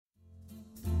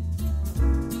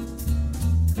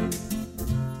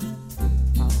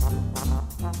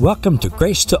Welcome to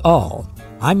Grace to All.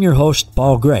 I'm your host,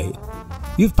 Paul Gray.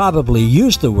 You've probably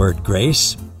used the word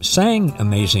grace, sang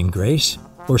Amazing Grace,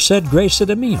 or said grace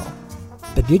at a meal.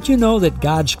 But did you know that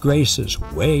God's grace is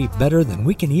way better than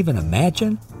we can even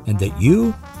imagine, and that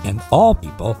you and all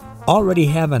people already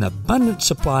have an abundant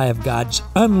supply of God's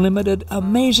unlimited,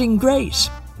 amazing grace?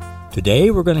 Today,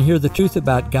 we're going to hear the truth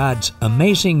about God's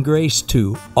amazing grace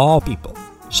to all people.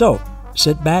 So,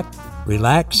 sit back,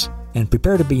 relax, and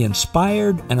prepare to be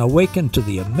inspired and awakened to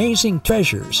the amazing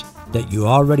treasures that you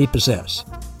already possess.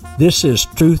 This is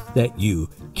truth that you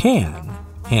can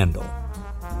handle.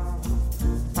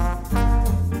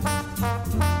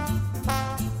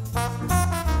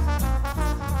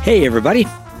 Hey, everybody.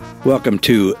 Welcome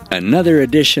to another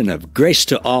edition of Grace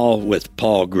to All with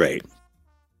Paul Gray.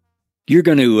 You're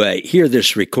going to hear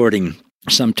this recording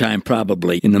sometime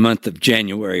probably in the month of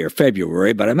January or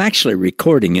February, but I'm actually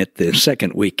recording it the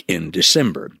second week in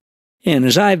December. And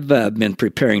as I've been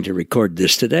preparing to record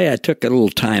this today, I took a little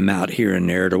time out here and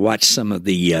there to watch some of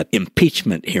the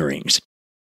impeachment hearings.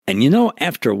 And you know,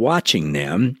 after watching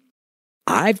them,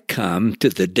 I've come to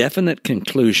the definite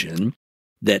conclusion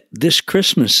that this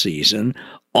Christmas season,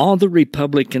 all the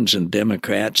Republicans and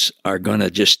Democrats are going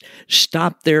to just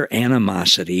stop their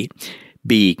animosity,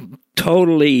 be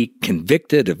totally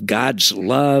convicted of God's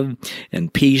love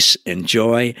and peace and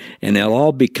joy, and they'll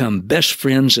all become best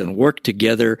friends and work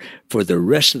together for the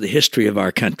rest of the history of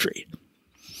our country.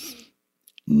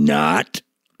 Not.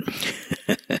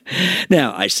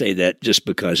 Now, I say that just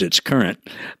because it's current,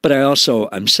 but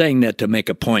I'm saying that to make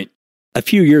a point. A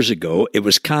few years ago, it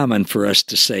was common for us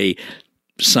to say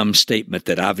some statement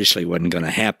that obviously wasn't going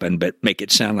to happen, but make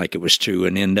it sound like it was true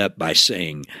and end up by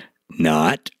saying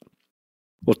not.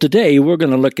 Well, today we're going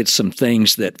to look at some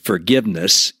things that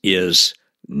forgiveness is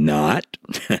not,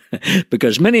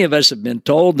 because many of us have been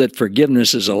told that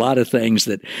forgiveness is a lot of things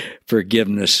that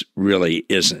forgiveness really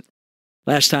isn't.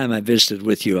 Last time I visited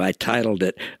with you, I titled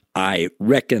it, I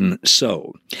Reckon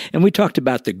So. And we talked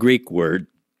about the Greek word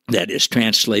that is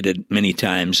translated many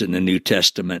times in the New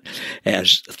Testament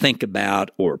as think about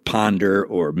or ponder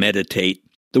or meditate.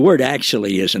 The word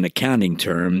actually is an accounting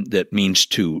term that means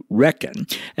to reckon,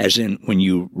 as in when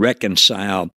you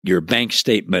reconcile your bank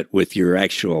statement with your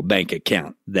actual bank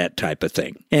account, that type of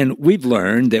thing. And we've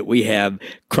learned that we have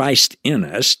Christ in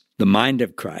us, the mind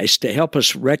of Christ, to help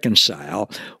us reconcile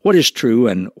what is true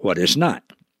and what is not.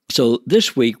 So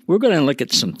this week, we're going to look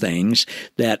at some things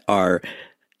that are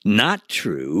not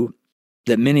true,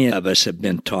 that many of us have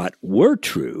been taught were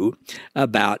true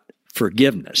about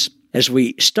forgiveness. As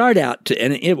we start out,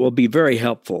 and it will be very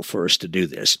helpful for us to do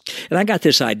this. And I got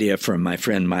this idea from my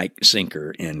friend Mike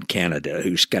Zinker in Canada,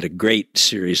 who's got a great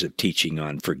series of teaching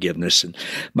on forgiveness. And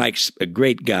Mike's a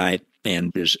great guy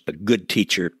and is a good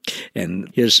teacher,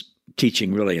 and his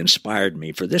teaching really inspired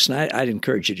me for this, and I'd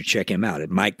encourage you to check him out.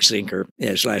 Mike Zinker,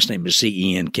 his last name is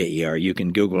Zenker. You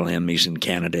can Google him. He's in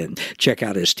Canada, and check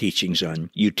out his teachings on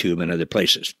YouTube and other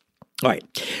places. All right.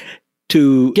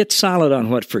 To get solid on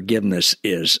what forgiveness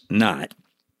is not,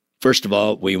 first of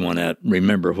all, we want to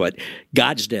remember what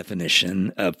God's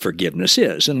definition of forgiveness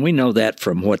is. And we know that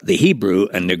from what the Hebrew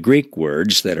and the Greek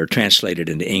words that are translated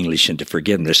into English into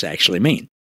forgiveness actually mean.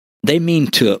 They mean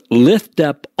to lift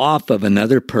up off of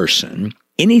another person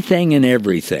anything and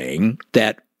everything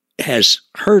that has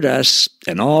hurt us,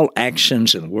 and all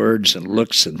actions and words and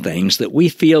looks and things that we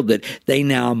feel that they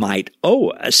now might owe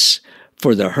us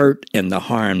for the hurt and the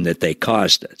harm that they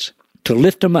caused us. To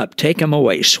lift them up, take them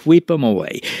away, sweep them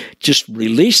away. Just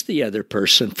release the other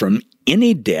person from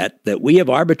any debt that we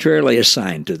have arbitrarily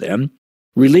assigned to them.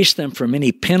 Release them from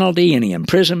any penalty, any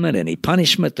imprisonment, any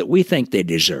punishment that we think they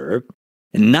deserve,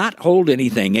 and not hold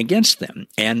anything against them,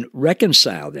 and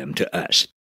reconcile them to us.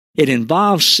 It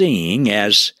involves seeing,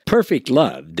 as perfect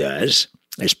love does,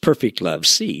 as perfect love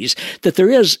sees, that there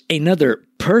is another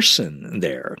person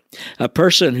there, a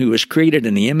person who is created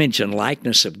in the image and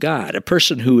likeness of God, a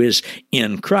person who is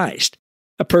in Christ,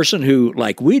 a person who,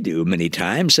 like we do many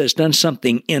times, has done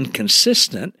something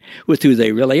inconsistent with who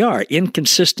they really are,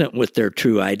 inconsistent with their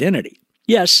true identity.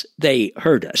 Yes, they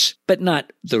hurt us, but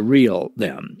not the real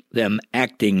them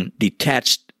acting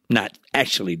detached, not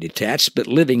actually detached, but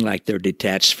living like they're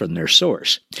detached from their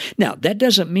source. Now, that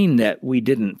doesn't mean that we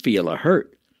didn't feel a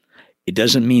hurt. It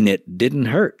doesn't mean it didn't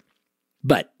hurt.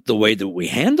 But the way that we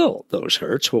handle those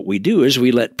hurts, what we do is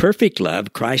we let perfect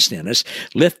love, Christ in us,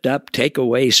 lift up, take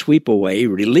away, sweep away,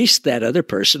 release that other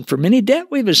person from any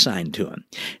debt we've assigned to them,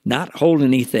 not hold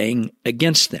anything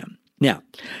against them. Now,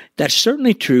 that's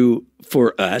certainly true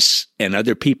for us and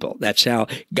other people. That's how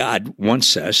God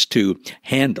wants us to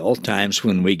handle times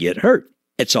when we get hurt.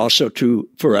 it's also true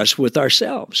for us with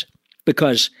ourselves,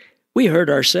 because we hurt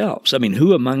ourselves. I mean,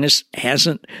 who among us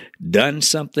hasn't done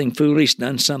something foolish,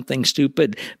 done something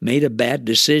stupid, made a bad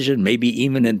decision, maybe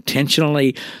even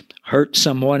intentionally hurt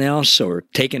someone else or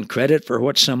taken credit for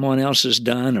what someone else has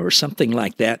done or something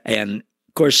like that? And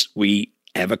of course, we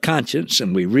have a conscience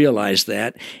and we realize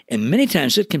that. And many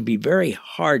times it can be very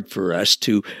hard for us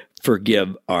to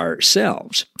forgive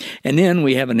ourselves. And then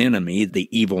we have an enemy, the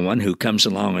evil one, who comes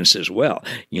along and says, well,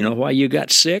 you know why you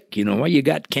got sick? You know why you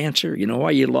got cancer? You know why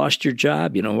you lost your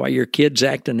job? You know why your kid's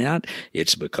acting out?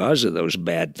 It's because of those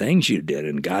bad things you did,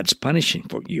 and God's punishing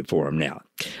you for them now.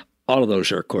 All of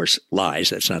those are, of course,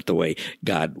 lies. That's not the way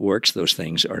God works. Those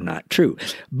things are not true.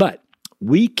 But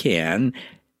we can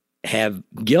have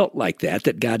guilt like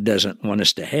that God doesn't want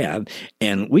us to have,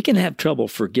 and we can have trouble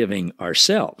forgiving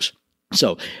ourselves.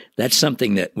 So that's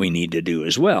something that we need to do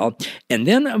as well. And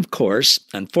then, of course,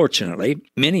 unfortunately,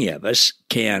 many of us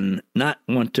can not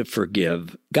want to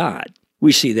forgive God.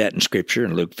 We see that in Scripture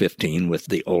in Luke 15 with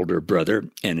the older brother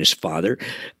and his father.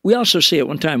 We also see it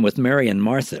one time with Mary and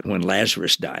Martha when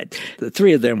Lazarus died. The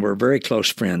three of them were very close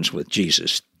friends with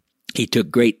Jesus. He took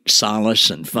great solace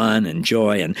and fun and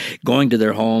joy in going to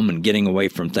their home and getting away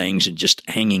from things and just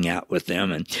hanging out with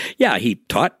them. And yeah, he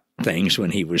taught things when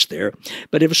he was there,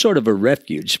 but it was sort of a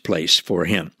refuge place for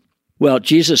him. Well,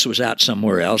 Jesus was out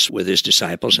somewhere else with his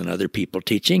disciples and other people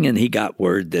teaching, and he got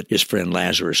word that his friend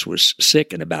Lazarus was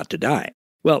sick and about to die.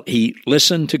 Well, he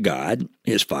listened to God,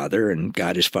 his father, and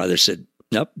God, his father, said,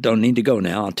 nope, don't need to go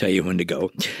now. I'll tell you when to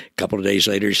go. A couple of days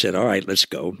later, he said, all right, let's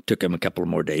go. Took him a couple of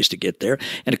more days to get there.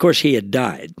 And of course, he had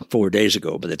died 4 days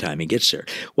ago by the time he gets there.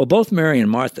 Well, both Mary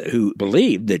and Martha, who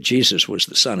believed that Jesus was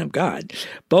the Son of God,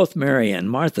 both Mary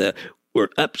and Martha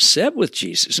were upset with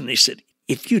Jesus. And they said,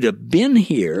 if you'd have been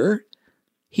here,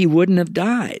 he wouldn't have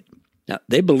died. Now,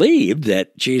 they believed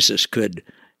that Jesus could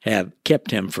have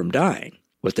kept him from dying.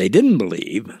 What they didn't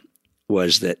believe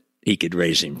was that he could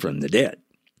raise him from the dead.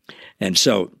 And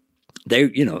so they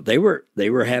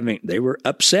were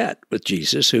upset with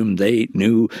Jesus, whom they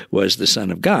knew was the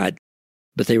Son of God,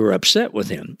 but they were upset with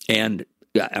him. And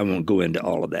I won't go into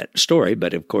all of that story,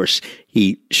 but of course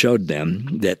he showed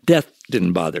them that death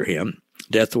didn't bother him.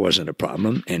 Death wasn't a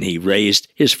problem, and he raised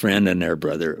his friend and their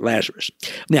brother Lazarus.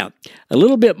 Now, a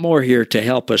little bit more here to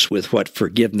help us with what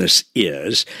forgiveness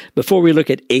is before we look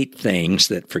at 8 things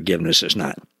that forgiveness is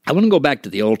not. I want to go back to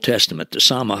the Old Testament, to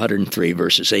Psalm 103,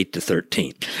 verses 8 to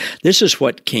 13. This is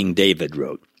what King David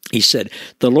wrote. He said,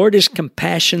 the Lord is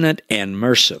compassionate and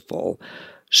merciful,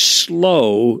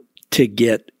 slow to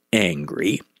get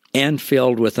angry, and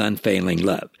filled with unfailing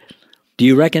love. Do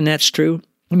you reckon that's true?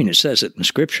 I mean, it says it in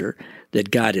Scripture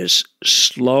that God is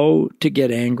slow to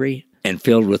get angry and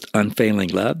filled with unfailing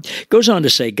love. It goes on to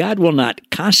say, God will not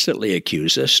constantly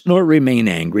accuse us, nor remain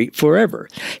angry forever.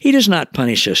 He does not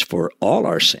punish us for all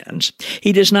our sins.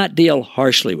 He does not deal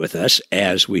harshly with us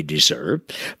as we deserve.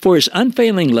 For his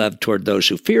unfailing love toward those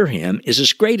who fear him is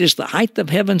as great as the height of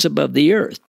heavens above the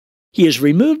earth. He has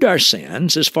removed our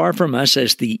sins as far from us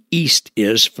as the east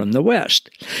is from the west.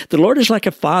 The Lord is like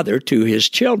a father to his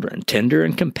children, tender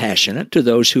and compassionate to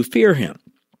those who fear him.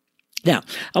 Now,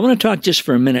 I want to talk just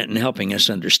for a minute in helping us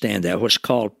understand that, what's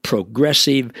called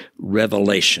progressive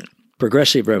revelation.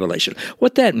 Progressive revelation.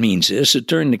 What that means is that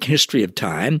during the history of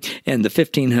time and the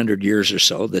 1,500 years or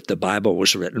so that the Bible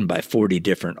was written by 40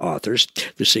 different authors,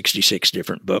 the 66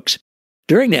 different books,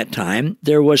 during that time,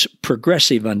 there was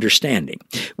progressive understanding.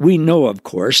 We know, of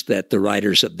course, that the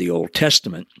writers of the Old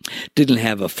Testament didn't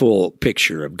have a full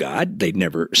picture of God. They'd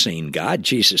never seen God.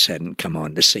 Jesus hadn't come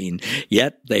on the scene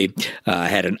yet. They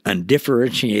had an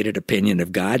undifferentiated opinion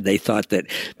of God. They thought that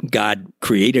God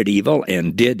created evil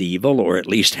and did evil, or at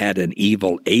least had an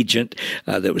evil agent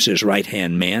that was his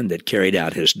right-hand man that carried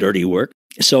out his dirty work.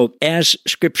 So as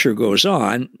Scripture goes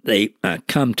on, they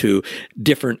come to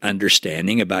different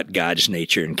understanding about God's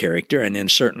nature and character. And then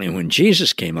certainly when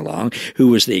Jesus came along, who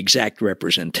was the exact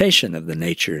representation of the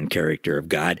nature and character of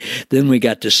God, then we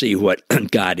got to see what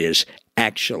God is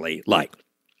actually like.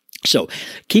 So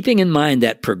keeping in mind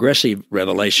that progressive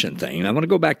revelation thing, I want to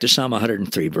go back to Psalm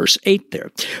 103, verse 8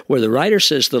 there, where the writer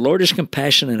says, the Lord is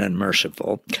compassionate and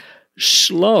merciful,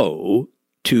 slow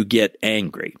to get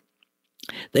angry.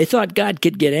 They thought God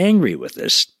could get angry with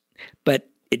us, but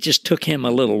it just took him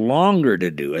a little longer to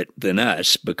do it than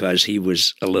us because he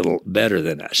was a little better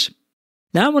than us.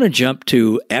 Now I want to jump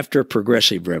to after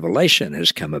progressive revelation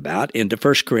has come about into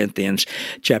 1 Corinthians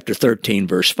chapter 13,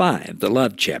 verse 5, the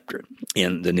love chapter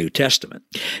in the New Testament.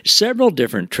 Several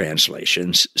different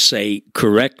translations say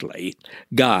correctly,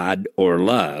 God or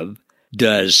love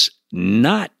does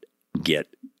not get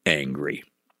angry.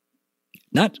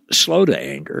 not slow to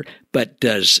anger, but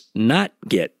does not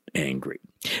get angry.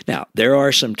 Now, there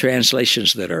are some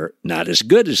translations that are not as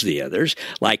good as the others,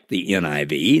 like the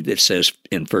NIV that says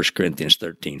in 1 Corinthians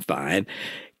 13:5,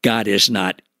 God is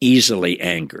not easily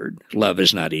angered. Love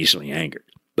is not easily angered.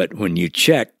 But when you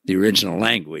check the original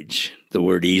language, the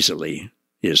word easily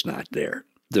is not there.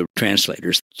 The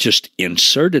translators just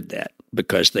inserted that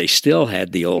because they still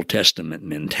had the Old Testament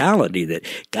mentality that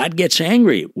God gets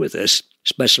angry with us,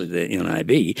 especially the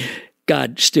NIV.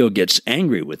 God still gets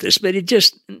angry with us, but he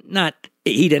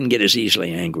doesn't get as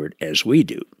easily angered as we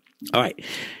do. All right.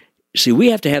 See, we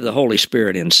have to have the Holy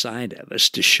Spirit inside of us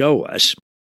to show us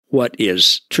what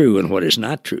is true and what is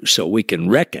not true, so we can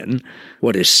reckon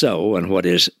what is so and what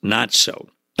is not so.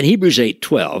 In Hebrews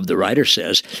 8:12, the writer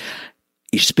says,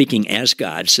 he's speaking as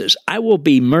God, says, I will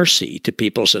be mercy to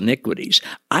people's iniquities.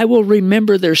 I will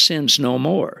remember their sins no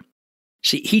more.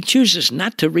 See, he chooses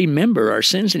not to remember our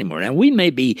sins anymore. Now, we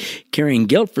may be carrying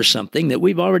guilt for something that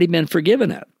we've already been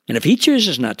forgiven of. And if he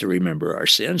chooses not to remember our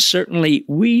sins, certainly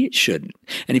we shouldn't.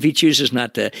 And if he chooses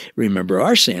not to remember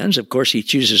our sins, of course, he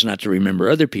chooses not to remember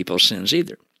other people's sins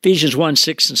either. Ephesians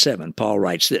 1:6-7, Paul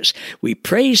writes this, we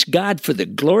praise God for the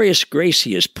glorious grace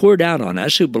he has poured out on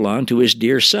us who belong to his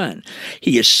dear Son.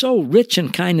 He is so rich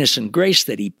in kindness and grace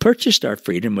that he purchased our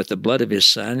freedom with the blood of his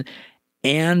Son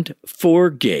and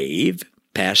forgave,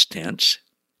 past tense,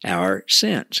 our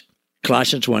sins.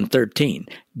 Colossians 1:13,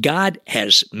 God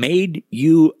has made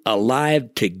you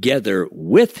alive together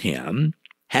with him,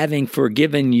 having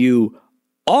forgiven you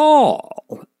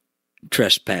all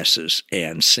trespasses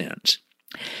and sins.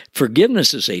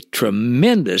 Forgiveness is a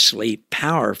tremendously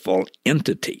powerful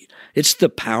entity. It's the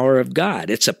power of God.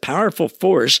 It's a powerful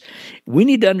force. We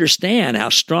need to understand how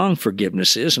strong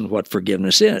forgiveness is and what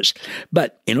forgiveness is.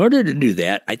 But in order to do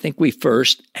that, I think we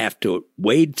first have to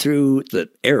wade through the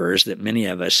errors that many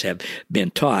of us have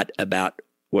been taught about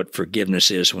what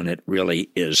forgiveness is when it really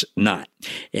is not.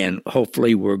 And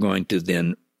hopefully we're going to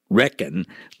then reckon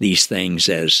these things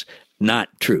as not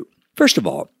true. First of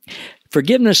all,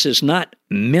 forgiveness is not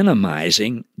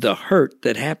minimizing the hurt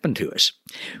that happened to us.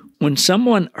 When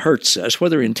someone hurts us,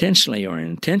 whether intentionally or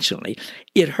unintentionally,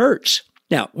 it hurts.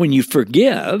 Now, when you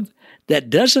forgive, that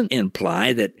doesn't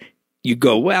imply that you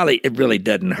go, well, it really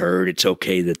doesn't hurt. It's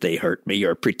okay that they hurt me,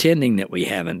 or pretending that we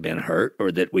haven't been hurt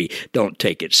or that we don't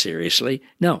take it seriously.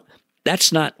 No,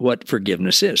 that's not what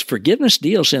forgiveness is. Forgiveness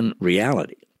deals in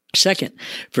reality. Second,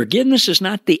 forgiveness is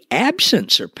not the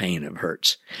absence or pain of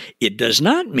hurts. It does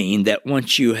not mean that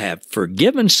once you have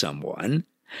forgiven someone,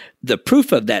 the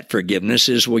proof of that forgiveness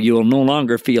is, well, you'll no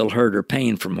longer feel hurt or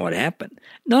pain from what happened.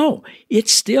 No, it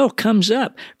still comes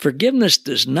up. Forgiveness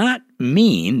does not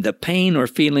mean the pain or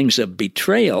feelings of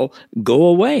betrayal go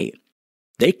away.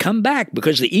 They come back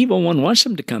because the evil one wants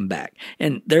them to come back.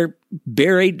 And they're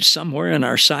buried somewhere in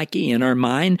our psyche, in our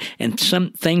mind, and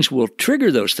some things will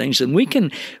trigger those things. And we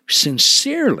can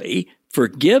sincerely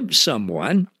forgive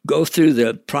someone, go through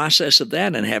the process of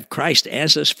that and have Christ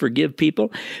as us forgive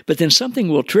people. But then something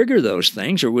will trigger those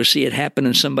things, or we'll see it happen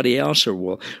in somebody else, or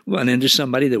we'll run into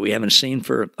somebody that we haven't seen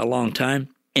for a long time.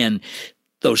 And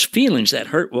those feelings, that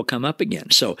hurt, will come up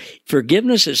again. So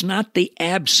forgiveness is not the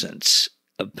absence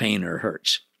of pain or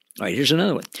hurts. All right, here's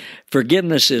another one.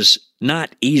 Forgiveness is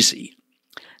not easy.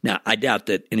 Now, I doubt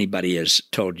that anybody has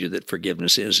told you that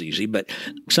forgiveness is easy, but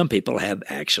some people have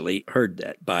actually heard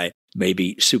that by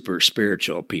maybe super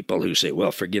spiritual people who say,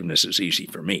 well, forgiveness is easy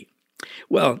for me.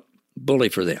 Well, bully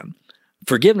for them.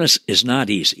 Forgiveness is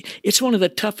not easy. It's one of the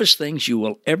toughest things you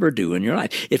will ever do in your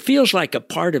life. It feels like a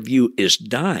part of you is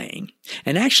dying,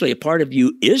 and actually a part of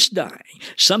you is dying.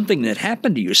 Something that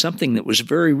happened to you, something that was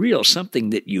very real, something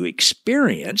that you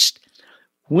experienced.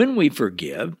 When we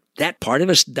forgive, that part of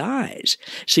us dies.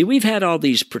 See, we've had all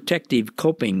these protective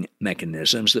coping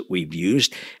mechanisms that we've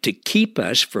used to keep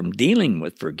us from dealing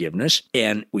with forgiveness,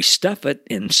 and we stuff it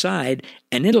inside,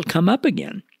 and it'll come up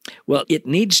again. Well, it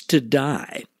needs to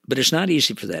die. But it's not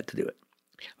easy for that to do it.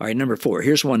 All right, number 4.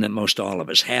 Here's one that most all of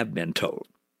us have been told.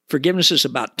 Forgiveness is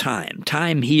about time.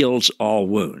 Time heals all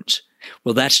wounds.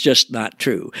 Well, that's just not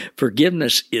true.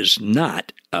 Forgiveness is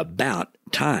not about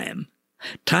time.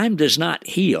 Time does not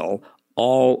heal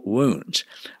all wounds.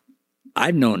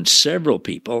 I've known several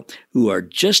people who are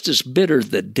just as bitter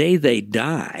the day they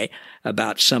die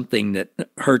about something that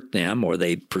hurt them or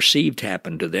they perceived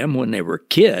happened to them when they were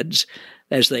kids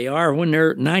as they are when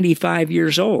they're 95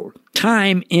 years old.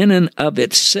 Time in and of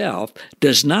itself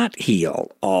does not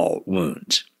heal all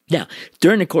wounds. Now,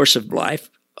 during the course of life,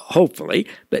 hopefully,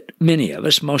 but many of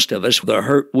us, most of us, the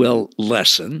hurt will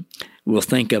lessen. We'll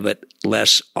think of it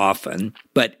less often,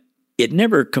 but it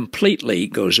never completely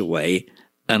goes away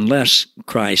unless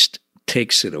Christ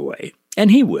takes it away.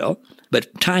 And he will,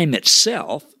 but time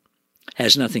itself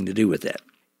has nothing to do with that.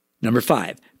 Number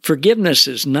 5, forgiveness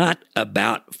is not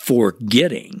about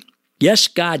forgetting. Yes,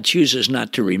 God chooses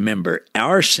not to remember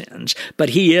our sins, but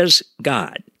he is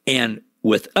God. And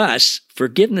with us,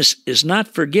 forgiveness is not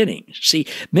forgetting. See,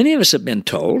 many of us have been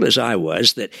told, as I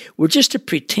was, that we're just to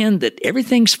pretend that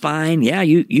everything's fine. Yeah,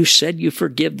 you said you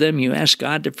forgive them. You asked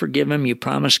God to forgive them. You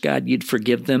promised God you'd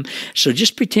forgive them. So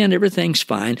just pretend everything's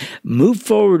fine. Move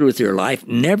forward with your life.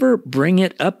 Never bring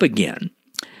it up again.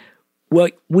 Well,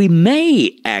 we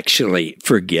may actually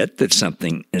forget that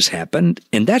something has happened,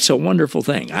 and that's a wonderful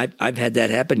thing. I've had that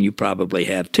happen. You probably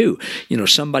have too.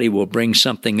 Somebody will bring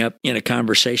something up in a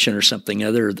conversation or something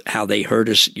other, how they hurt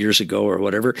us years ago or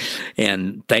whatever,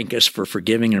 and thank us for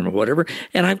forgiving them or whatever.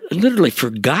 And I've literally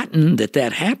forgotten that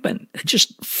happened.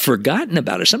 Just forgotten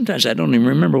about it. Sometimes I don't even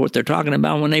remember what they're talking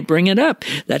about when they bring it up.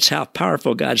 That's how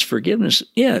powerful God's forgiveness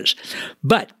is.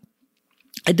 But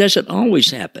it doesn't always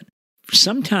happen.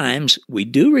 Sometimes we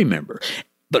do remember,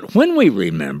 but when we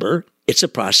remember, it's a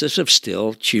process of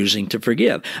still choosing to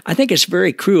forgive. I think it's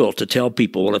very cruel to tell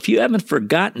people, well, if you haven't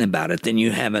forgotten about it, then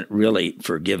you haven't really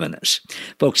forgiven us.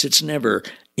 Folks, it's never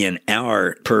in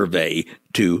our purvey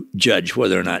to judge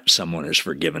whether or not someone has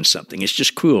forgiven something. It's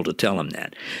just cruel to tell them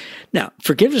that. Now,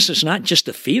 forgiveness is not just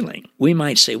a feeling. We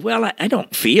might say, well, I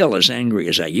don't feel as angry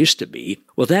as I used to be.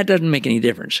 Well, that doesn't make any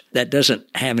difference. That doesn't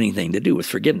have anything to do with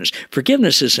forgiveness.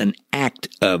 Forgiveness is an act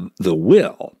of the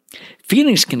will.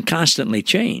 Feelings can constantly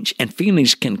change, and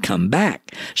feelings can come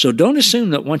back. So don't assume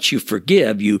that once you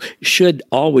forgive, you should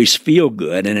always feel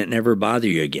good and it never bother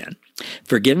you again.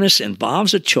 Forgiveness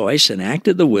involves a choice, an act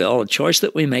of the will, a choice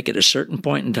that we make at a certain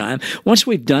point in time. Once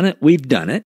we've done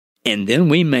it, and then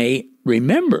we may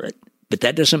remember it, but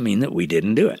that doesn't mean that we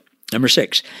didn't do it. Number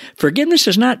 6, forgiveness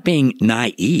is not being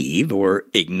naive or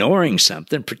ignoring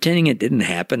something, pretending it didn't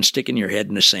happen, sticking your head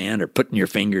in the sand or putting your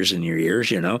fingers in your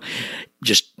ears,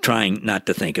 just trying not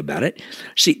to think about it.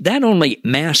 See, that only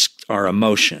masks our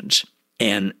emotions,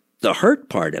 and the hurt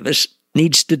part of us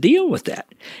needs to deal with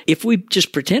that. If we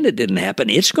just pretend it didn't happen,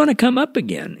 it's going to come up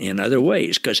again in other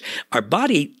ways because our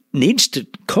body needs to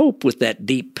cope with that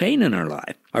deep pain in our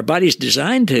life. Our body's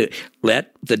designed to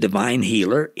let the divine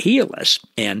healer heal us.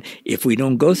 And if we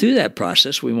don't go through that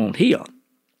process, we won't heal.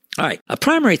 All right. A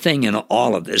primary thing in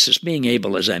all of this is being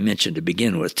able, as I mentioned to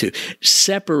begin with, to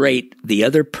separate the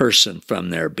other person from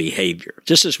their behavior,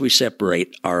 just as we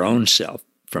separate our own self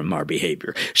from our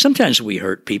behavior. Sometimes we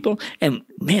hurt people, and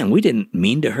man, we didn't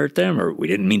mean to hurt them, or we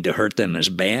didn't mean to hurt them as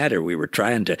bad, or we were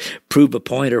trying to prove a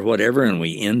point or whatever, and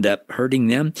we end up hurting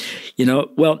them.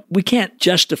 Well, we can't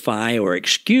justify or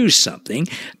excuse something.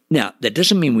 Now, that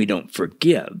doesn't mean we don't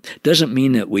forgive, doesn't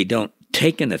mean that we don't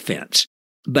take an offense.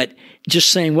 But just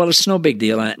saying, well, it's no big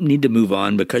deal. I need to move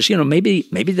on because, maybe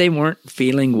they weren't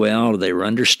feeling well, or they were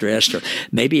under stress, or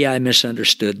maybe I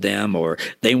misunderstood them, or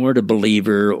they weren't a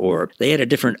believer, or they had a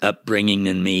different upbringing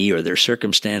than me, or their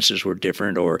circumstances were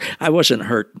different, or I wasn't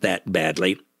hurt that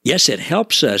badly. Yes, it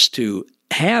helps us to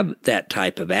have that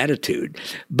type of attitude,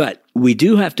 but we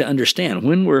do have to understand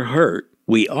when we're hurt,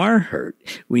 we are hurt.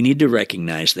 We need to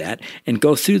recognize that and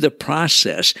go through the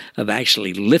process of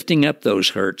actually lifting up those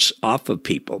hurts off of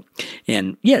people.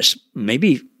 And yes,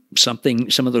 maybe some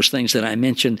of those things that I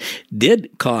mentioned did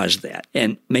cause that.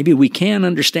 And maybe we can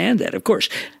understand that, of course.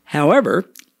 However,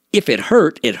 if it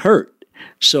hurt, it hurt.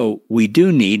 So we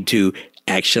do need to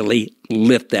actually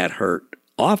lift that hurt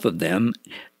off of them,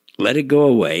 let it go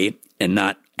away, and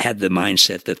not have the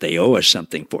mindset that they owe us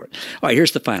something for it. All right,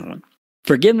 here's the final one.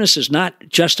 Forgiveness is not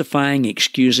justifying,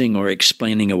 excusing, or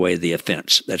explaining away the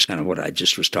offense. That's kind of what I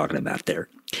just was talking about there.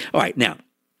 All right, now,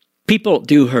 people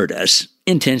do hurt us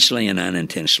intentionally and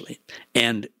unintentionally,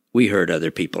 and we hurt other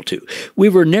people too. We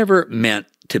were never meant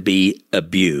to be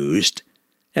abused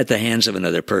at the hands of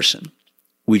another person.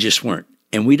 We just weren't.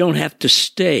 And we don't have to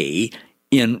stay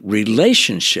in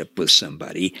relationship with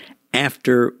somebody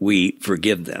after we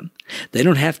forgive them. They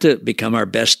don't have to become our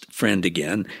best friend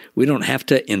again. We don't have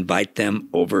to invite them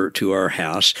over to our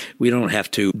house. We don't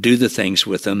have to do the things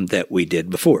with them that we did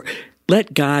before.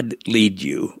 Let God lead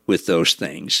you with those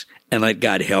things, and let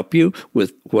God help you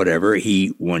with whatever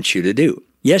He wants you to do.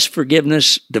 Yes,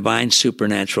 forgiveness, divine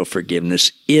supernatural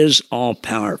forgiveness, is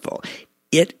all-powerful.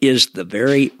 It is the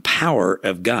very power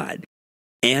of God.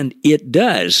 And it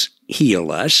does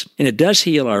heal us, and it does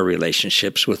heal our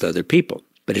relationships with other people.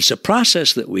 But it's a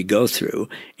process that we go through,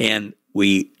 and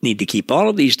we need to keep all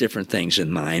of these different things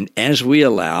in mind as we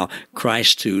allow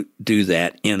Christ to do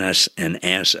that in us and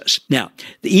as us. Now,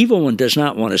 the evil one does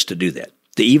not want us to do that.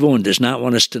 The evil one does not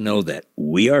want us to know that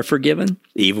we are forgiven.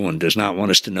 The evil one does not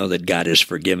want us to know that God has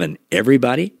forgiven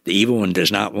everybody. The evil one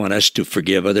does not want us to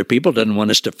forgive other people, doesn't want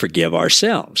us to forgive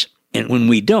ourselves. And when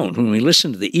we don't, when we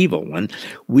listen to the evil one,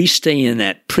 we stay in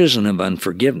that prison of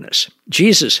unforgiveness.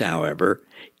 Jesus, however,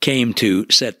 came to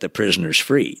set the prisoners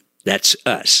free. That's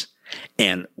us.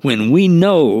 And when we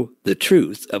know the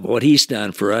truth of what he's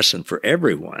done for us and for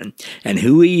everyone and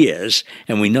who he is,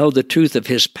 and we know the truth of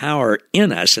his power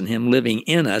in us and him living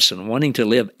in us and wanting to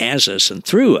live as us and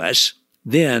through us,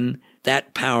 then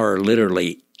that power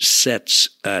literally sets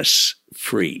us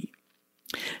free.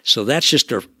 So that's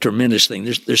just a tremendous thing.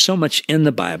 There's so much in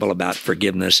the Bible about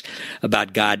forgiveness,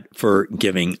 about God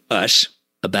forgiving us,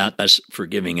 about us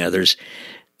forgiving others.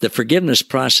 The forgiveness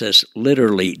process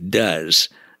literally does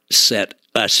set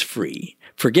us free.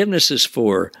 Forgiveness is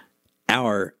for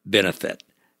our benefit,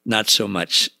 not so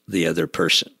much the other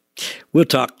person. We'll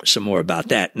talk some more about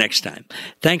that next time.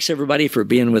 Thanks, everybody, for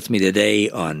being with me today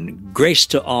on Grace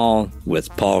to All with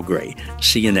Paul Gray.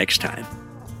 See you next time.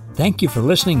 Thank you for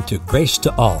listening to Grace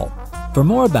to All. For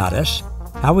more about us,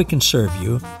 how we can serve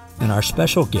you, and our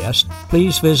special guest,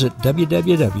 please visit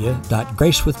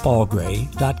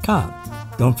www.gracewithpaulgray.com.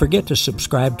 Don't forget to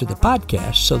subscribe to the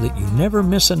podcast so that you never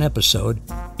miss an episode,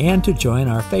 and to join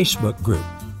our Facebook group,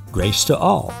 Grace to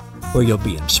All, where you'll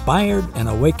be inspired and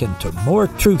awakened to more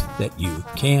truth that you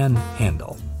can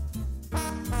handle.